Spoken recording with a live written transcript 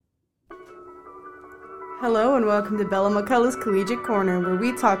Hello and welcome to Bella McCullough's Collegiate Corner, where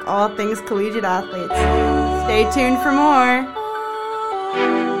we talk all things collegiate athletes. Stay tuned for more.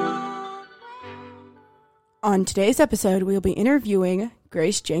 On today's episode, we'll be interviewing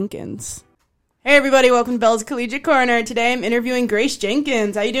Grace Jenkins. Hey everybody, welcome to Bella's Collegiate Corner. Today I'm interviewing Grace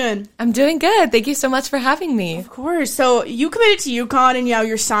Jenkins. How you doing? I'm doing good. Thank you so much for having me. Of course. So you committed to UConn and now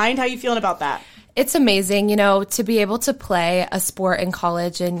you're signed. How you feeling about that? It's amazing, to be able to play a sport in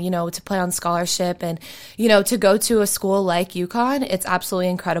college and, to play on scholarship and, to go to a school like UConn. It's absolutely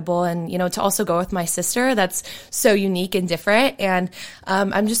incredible. And, to also go with my sister, that's so unique and different. And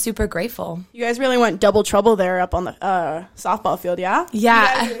I'm just super grateful. You guys really went double trouble there up on the softball field, yeah?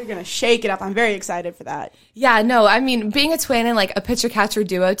 Yeah. You guys are going to shake it up. I'm very excited for that. Yeah, no, being a twin and like a pitcher-catcher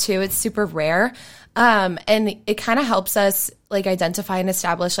duo too, it's super rare. And it kind of helps us identify and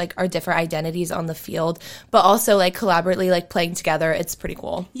establish our different identities on the field, but also collaboratively playing together. It's pretty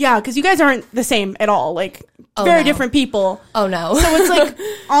cool. Yeah, because you guys aren't the same at all. Very different people. Oh no. So it's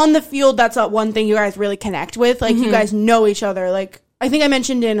on the field, that's one thing you guys really connect with. You guys know each other. I think I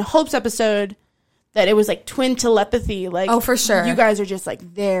mentioned in Hope's episode that it was twin telepathy. Oh, for sure. You guys are just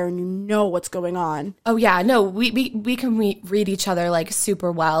there and you know what's going on. Oh yeah, no, we can read each other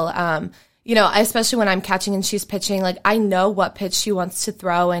super well. Especially when I'm catching and she's pitching, I know what pitch she wants to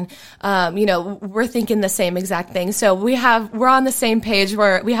throw and, we're thinking the same exact thing. So we're on the same page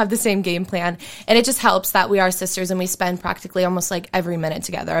where we have the same game plan, and it just helps that we are sisters and we spend practically almost every minute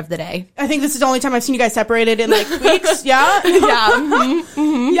together of the day. I think this is the only time I've seen you guys separated in weeks. Yeah. Yeah.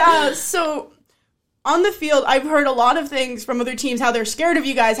 Mm-hmm. Yeah. So on the field, I've heard a lot of things from other teams, how they're scared of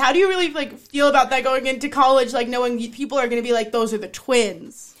you guys. How do you really feel about that going into college, knowing people are going to be those are the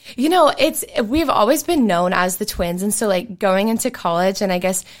twins? We've always been known as the twins. And so going into college and I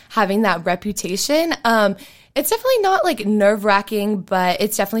guess having that reputation, it's definitely not nerve-wracking, but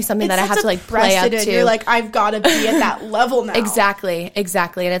it's definitely something that I have to play up to. You're I've got to be at that level now. Exactly.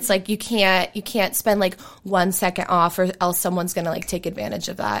 And it's you can't spend 1 second off or else someone's going to take advantage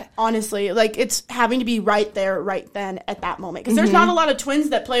of that. Honestly, it's having to be right there, right then at that moment. Because there's not a lot of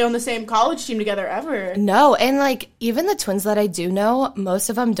twins that play on the same college team together ever. No, and even the twins that I do know, most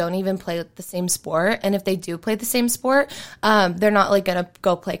of them don't even play the same sport. And if they do play the same sport, they're not going to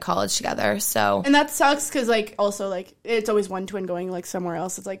go play college together. So. And that sucks because also it's always one twin going somewhere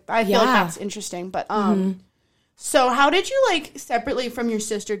else. It's I feel that's interesting. But so how did you separately from your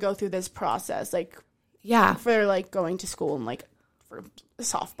sister go through this process? For going to school and for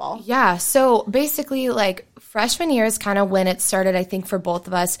softball. Yeah. So basically freshman year is kind of when it started, I think, for both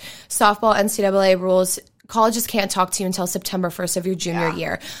of us. Softball NCAA rules, colleges can't talk to you until September 1st of your junior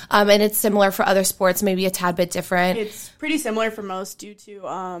year. And it's similar for other sports, maybe a tad bit different. It's pretty similar for most due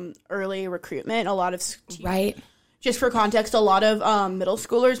to early recruitment. A lot of right. Just for context, a lot of middle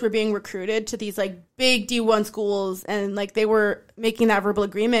schoolers were being recruited to these big D1 schools, and they were making that verbal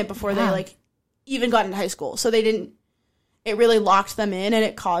agreement before they even got into high school. So they didn't. It really locked them in, and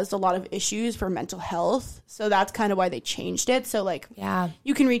it caused a lot of issues for mental health. So that's kind of why they changed it. So,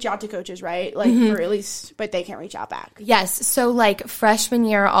 you can reach out to coaches, right? Or at least, but they can't reach out back. Yes. So, freshman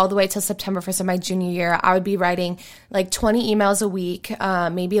year all the way till September 1st of my junior year, I would be writing, 20 emails a week,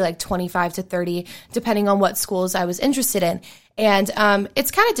 maybe 25 to 30, depending on what schools I was interested in. And it's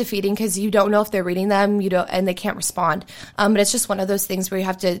kind of defeating because you don't know if they're reading them, and they can't respond. But it's just one of those things where you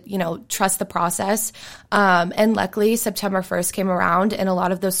have to, trust the process. And luckily, September 1st came around, and a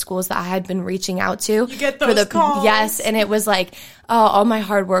lot of those schools that I had been reaching out to. You get those calls. Yes, and it was all my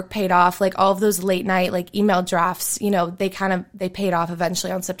hard work paid off. All of those late night email drafts, they paid off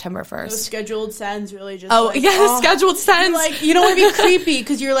eventually on September 1st. Those scheduled sends really just. Scheduled sends. You don't want to be creepy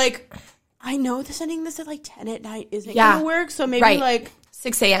because you're I know sending this at 10 at night isn't going to work, so maybe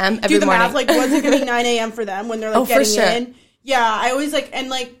 6 a.m. every do the morning. Math, what's it going to be 9 a.m. for them when they're getting in? Yeah, I always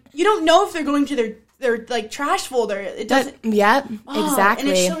and you don't know if they're going to their trash folder. It doesn't. Exactly. And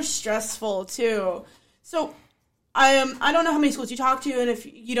it's so stressful too. So I don't know how many schools you talk to, and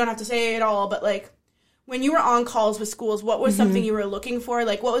if you don't have to say it all, but when you were on calls with schools, what was something you were looking for?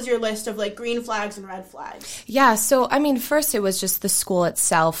 What was your list of green flags and red flags? Yeah, so first it was just the school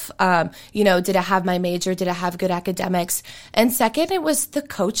itself. Did it have my major? Did it have good academics? And second, it was the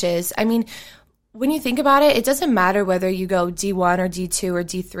coaches. When you think about it, it doesn't matter whether you go D1 or D2 or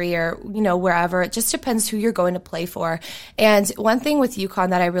D3 or, wherever. It just depends who you're going to play for. And one thing with UConn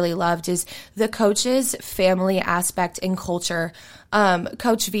that I really loved is the coaches' family aspect and culture.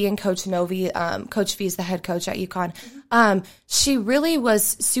 Coach V and Coach Novi, Coach V is the head coach at UConn. She really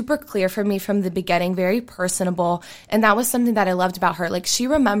was super clear for me from the beginning, very personable. And that was something that I loved about her. Like, she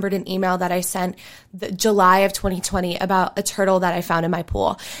remembered an email that I sent July of 2020 about a turtle that I found in my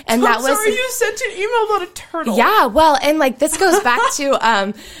pool. And that was... Sorry, you sent an email about a turtle. Yeah, well, and like this goes back to,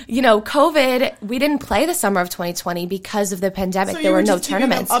 COVID. We didn't play the summer of 2020 because of the pandemic. So there were no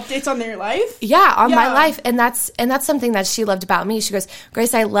tournaments. Updates on their life? Yeah, on my life. And that's something that she loved about me. She goes,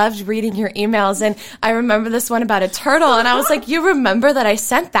 Grace, I loved reading your emails. And I remember this one about a turtle. And I was like, you remember that I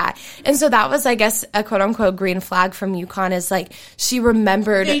sent that? And so that was, I guess, a quote unquote green flag from UConn, is like, she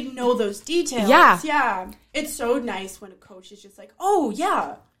remembered. They know those details. Yeah. It's so nice when a coach is just like, oh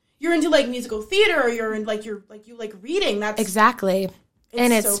yeah, you're into like musical theater, or you're in like, you like reading. That's exactly.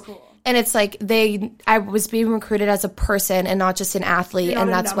 It's so cool. And it's like I was being recruited as a person and not just an athlete, and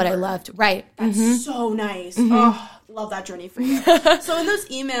that's what I loved. Right. That's so nice. Oh, love that journey for you. So in those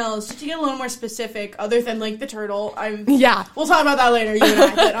emails, just to get a little more specific, other than like the turtle, we'll talk about that later, you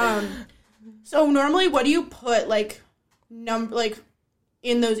and I. But so normally, what do you put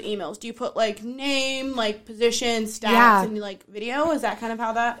in those emails? Do you put like name, like position, stats, and like video? Is that kind of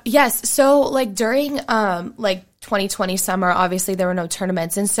how that? Yes. So like during 2020 summer, obviously there were no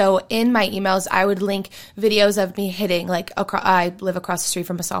tournaments. And so in my emails, I would link videos of me hitting, like, I live across the street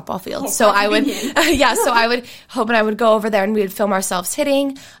from a softball field. So I would, so I would hope, and I would go over there and we would film ourselves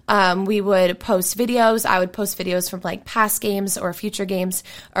hitting. We would post videos. I would post videos from like past games or future games,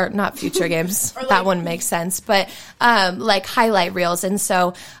 or not future games. That wouldn't make sense, but like highlight reels. And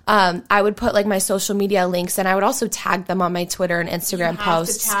so I would put like my social media links, and I would also tag them on my Twitter and Instagram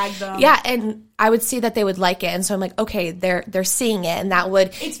posts. You have to tag them. Yeah. And I would see that they would like it. And so I'm like, okay, they're seeing it. And that would,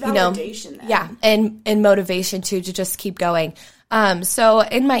 it's validation then. Yeah. And motivation too, to just keep going. So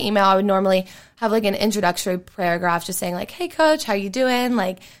in my email, I would normally have like an introductory paragraph just saying like, hey coach, how you doing?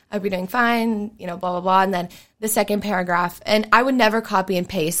 Like, I hope you're doing fine, blah, blah, blah. And then the second paragraph, and I would never copy and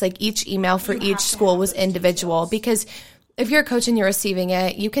paste. Like, each email for each school was individual, because if you're a coach and you're receiving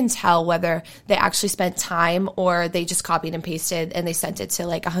it, you can tell whether they actually spent time or they just copied and pasted and they sent it to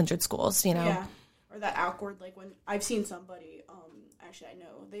like 100 schools, Yeah. Or that awkward, like when I've seen somebody, actually I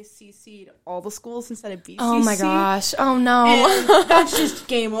know, they CC'd all the schools instead of BCC. Oh my gosh. Oh no. And that's just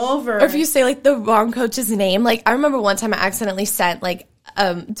game over. Or if you say like the wrong coach's name. Like, I remember one time I accidentally sent like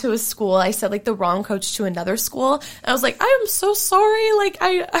to a school, I said like the wrong coach to another school, and I was like, I am so sorry, like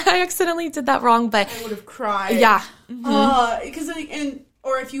I accidentally did that wrong. But I would have cried. Yeah. Because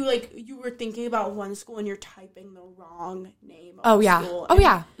or if you you were thinking about one school and you're typing the wrong name of the school. Oh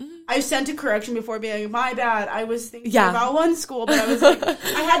yeah. I've sent a correction before being like, my bad, I was thinking about one school, but I was like,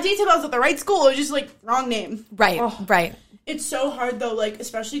 I had details at the right school, it was just like wrong name. Right. Right. It's so hard though, like,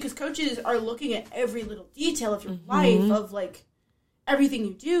 especially because coaches are looking at every little detail of your life, of like everything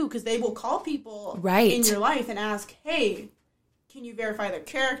you do, because they will call people in your life and ask, hey, can you verify their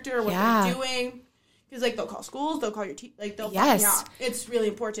character, what they're doing? Because, like, they'll call schools, they'll call your it's really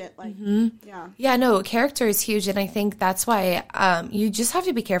important. Like, Yeah, no, character is huge, and I think that's why you just have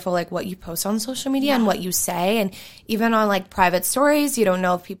to be careful, like, what you post on social media and what you say, and even on, like, private stories, you don't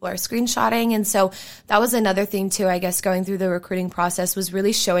know if people are screenshotting, and so that was another thing, too, I guess, going through the recruiting process was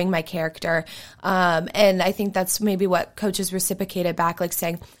really showing my character, and I think that's maybe what coaches reciprocated back, like,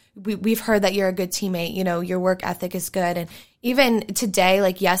 saying, we've heard that you're a good teammate, your work ethic is good, and even today,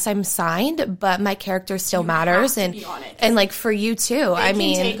 like, yes, I'm signed, but my character still matters, and like for you too. I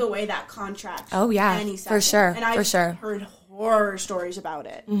mean, take away that contract. Oh yeah, for sure, and I've heard horror stories about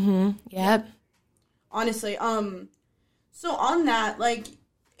it. Yep. Honestly, so on that, like,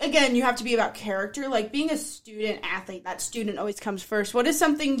 again, you have to be about character. Like, being a student athlete, that student always comes first. What is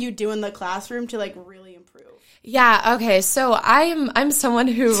something you do in the classroom to like really improve? Yeah, okay. So I'm someone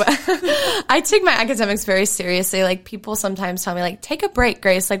who I take my academics very seriously. Like, people sometimes tell me like, take a break,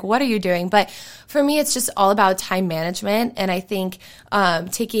 Grace. Like, what are you doing? But for me, it's just all about time management. And I think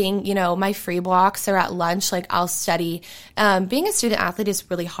taking, my free blocks or at lunch, like, I'll study. Being a student athlete is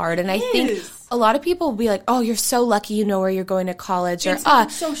really hard. And I think a lot of people will be like, oh, you're so lucky you know where you're going to college. It's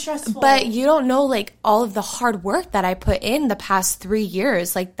so stressful. But you don't know, like, all of the hard work that I put in the past 3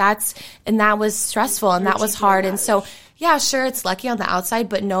 years. Like, that was stressful and that was hard. And so, yeah, sure, it's lucky on the outside,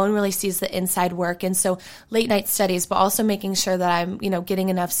 but no one really sees the inside work. And so late night studies, but also making sure that I'm, getting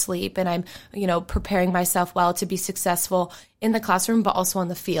enough sleep and I'm, preparing myself well to be successful in the classroom, but also on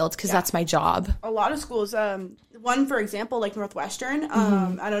the field, because that's my job. A lot of schools, one, for example, like Northwestern,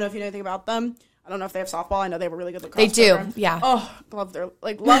 I don't know if you know anything about them. I don't know if they have softball. I know they have a really good lacrosse program. Yeah. Oh, love their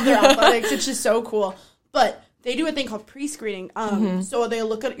athletics. It's just so cool. But they do a thing called pre-screening. So they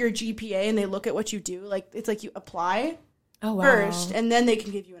look at your GPA and they look at what you do. Like, it's like you apply. first, and then they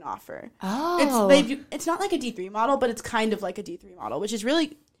can give you an offer. Oh. It's not like a D3 model, but it's kind of like a D3 model, which is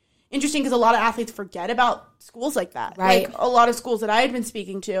really interesting because a lot of athletes forget about schools like that. Right. Like a lot of schools that I had been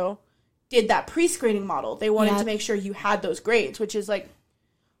speaking to did that pre-screening model. They wanted to make sure you had those grades, which is like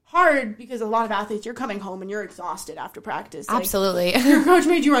hard because a lot of athletes, you're coming home and you're exhausted after practice. Like, Absolutely. your coach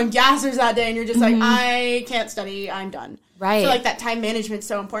made you run gassers that day and you're just like, I can't study, I'm done. Right. So like that time management is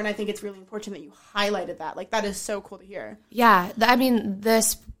so important. I think it's really important that you highlighted that. Like that is so cool to hear. Yeah. I mean,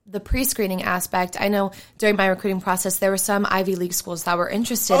 the pre-screening aspect, I know during my recruiting process, there were some Ivy League schools that were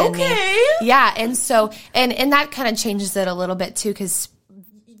interested in me. Yeah. And so, and that kind of changes it a little bit too, because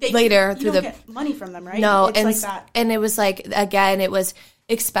later you don't get money from them, right? No. It's and, like that. And it was like, again, it was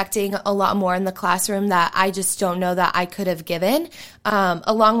expecting a lot more in the classroom that I just don't know that I could have given,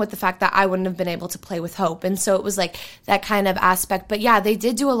 along with the fact that I wouldn't have been able to play with hope. And so it was like that kind of aspect. But yeah, they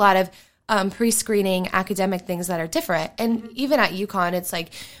did do a lot of pre-screening academic things that are different. And even at UConn, it's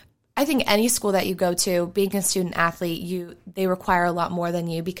like, I think any school that you go to, being a student athlete, they require a lot more than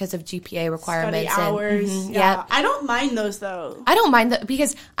you because of GPA requirements. Study hours. Yeah. I don't mind those though. I don't mind that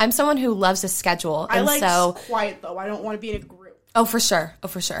because I'm someone who loves a schedule. I like quiet though. I don't want to be in a group. Oh, for sure.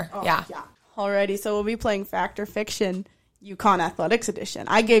 Yeah. Alrighty, so we'll be playing Fact or Fiction, UConn Athletics Edition.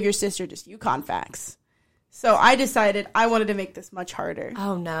 I gave your sister just UConn facts. So I decided I wanted to make this much harder.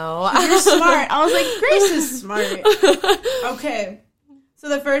 Oh, no. You're smart. I was like, Grace is smart. Okay. So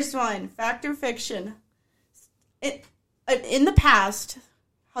the first one, Fact or Fiction. In the past,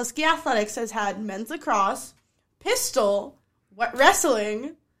 Husky Athletics has had men's lacrosse, pistol,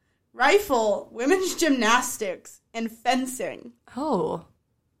 wrestling, rifle, women's gymnastics, and fencing. Oh.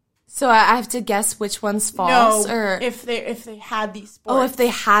 So I have to guess which one's false? No, or if they had these sports. Oh, if they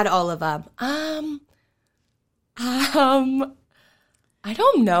had all of them. I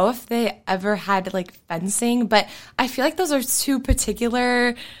don't know if they ever had, like, fencing, but I feel like those are two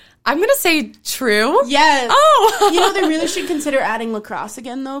particular... I'm going to say true. Yes. Oh. You know, they really should consider adding lacrosse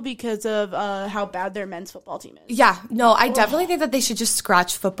again, though, because of how bad their men's football team is. Yeah. No, I definitely think that they should just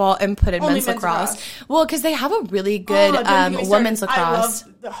scratch football and put in men's lacrosse. Well, because they have a really good women's lacrosse. I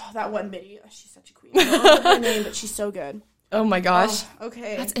love that one Biddy. Oh, she's such a queen. I don't know her name, but she's so good. Oh, my gosh. Oh,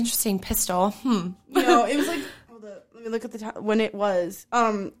 okay. That's interesting. Pistol. You know, it was like... Let me look at the time when it was.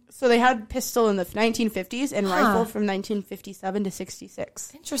 So they had pistol in the 1950s and rifle from 1957 to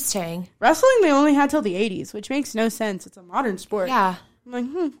 66. Interesting. Wrestling they only had till the 80s, which makes no sense. It's a modern sport. Yeah. I'm like,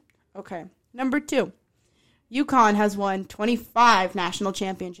 Okay. Number 2. UConn has won 25 national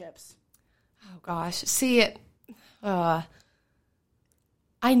championships. Oh, gosh. See, I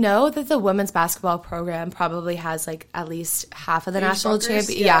know that the women's basketball program probably has, like, at least half of the national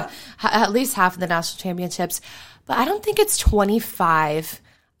championships. Yeah. At least half of the national championships. But I don't think it's 25.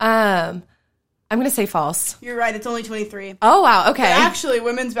 I'm going to say false. You're right. It's only 23. Oh, wow. Okay. But actually,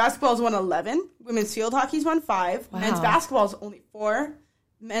 women's basketball's won 11. Women's field hockey's won 5. Wow. Men's basketball's only 4.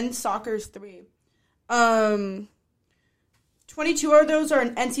 Men's soccer's 3. 22 of those are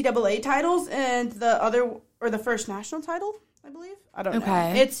NCAA titles, and the other, or the first national title, I believe. I don't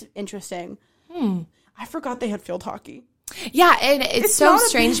know. It's interesting. I forgot they had field hockey. Yeah, and it's so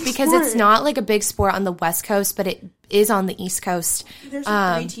strange because it's not like a big sport on the West Coast, but it is on the East Coast. There's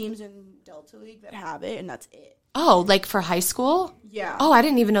like 3 teams in Delta League that have it, and that's it. Oh, like for high school? Yeah. Oh, I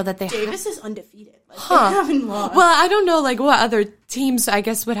didn't even know that they Davis is undefeated. Like, they haven't lost. Well, I don't know like what other teams I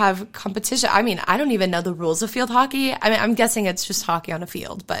guess would have competition. I mean, I don't even know the rules of field hockey. I mean, I'm guessing it's just hockey on a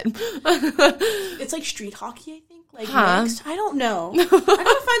field, but it's like street hockey, I think. Like mixed. I don't know. I gotta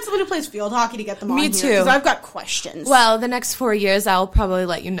find someone who plays field hockey to get them on here. Me too. Because I've got questions. Well, the next 4 years, I'll probably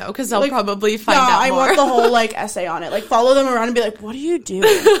let you know because I'll probably find out more. I want the whole like essay on it. Like follow them around and be like, "What do you do?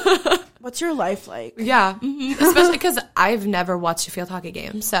 What's your life like?" Yeah, especially because I've never watched a field hockey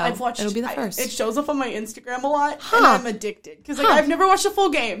game, so it'll be the first. It shows up on my Instagram a lot, and I'm addicted because like I've never watched a full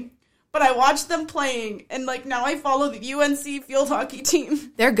game. But I watched them playing, and like now I follow the UNC field hockey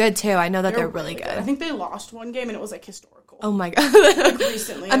team. They're good too. I know that they're really good. I think they lost one game, and it was like historical. Oh my god! Like,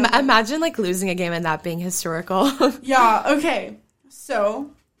 recently, imagine like losing a game and that being historical. Yeah. Okay.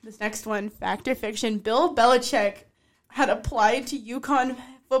 So this next one, fact or fiction? Bill Belichick had applied to UConn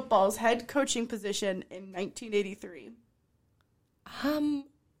football's head coaching position in 1983.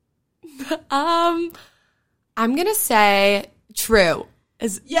 I'm gonna say true.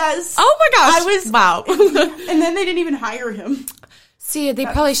 Yes. Oh my gosh. Wow. And then they didn't even hire him. See, they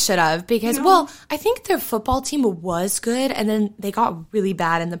probably should have because, well, I think their football team was good, and then they got really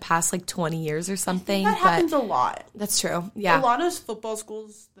bad in the past, 20 years or something. That happens a lot. That's true. Yeah. A lot of football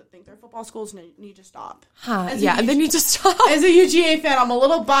schools that think they're football schools need to stop. And then you just stop. As a UGA fan, I'm a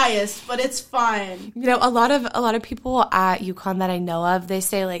little biased, but it's fine. A lot of people at UConn that I know of, they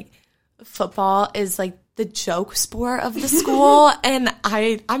say, football is, the joke sport of the school, and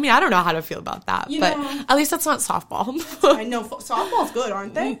I mean, I don't know how to feel about that, but at least that's not softball. I know softball's good,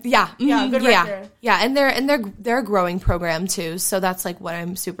 aren't they? Yeah, good right there. Yeah, and they're a growing program too, so that's what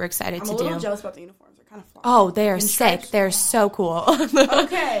I'm super excited to do. I'm a little jealous about the uniforms; they're kind of fun. Oh, they are sick. They're so cool.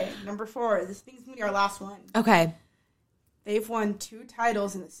 Okay, number 4. This thing's gonna be our last one. Okay, they've won 2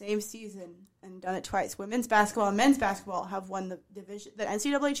 titles in the same season. And done it twice. Women's basketball and men's basketball have won the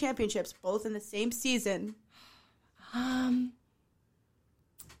NCAA championships both in the same season. I'm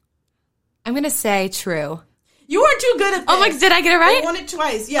gonna say true. You weren't too good at this. Oh my! Did I get it right? They won it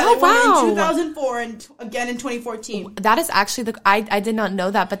twice. Yeah. Oh, they won in 2004 and again in 2014. That is actually I did not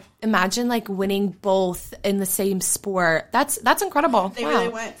know that, but imagine winning both in the same sport. That's incredible. They really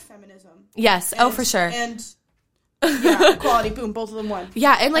went feminism. Yes. For sure. And equality, boom, both of them won.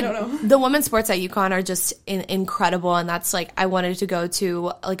 Yeah, and the women's sports at UConn are just incredible, and that's I wanted to go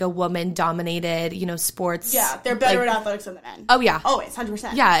to a woman dominated, sports. Yeah, they're better at athletics than the men. Oh yeah, always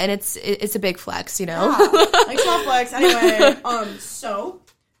 100%. Yeah, and it's a big flex, Yeah, small flex. Anyway, so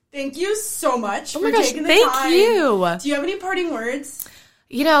thank you so much for taking the time. Thank you. Do you have any parting words?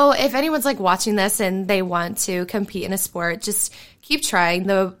 If anyone's watching this and they want to compete in a sport, just keep trying.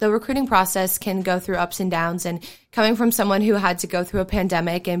 The recruiting process can go through ups and downs, and coming from someone who had to go through a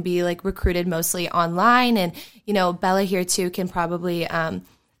pandemic and be recruited mostly online, and Bella here too can probably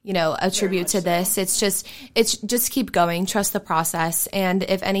attribute to this. It's just keep going, trust the process, and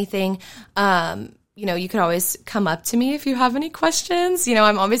if anything, you can always come up to me if you have any questions.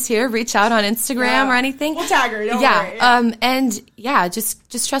 I'm always here. Reach out on Instagram or anything. We'll tag her. Don't worry. And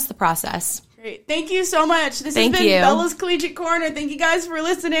just trust the process. Great. Thank you so much. This has been Bella's Collegiate Corner. Thank you guys for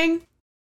listening.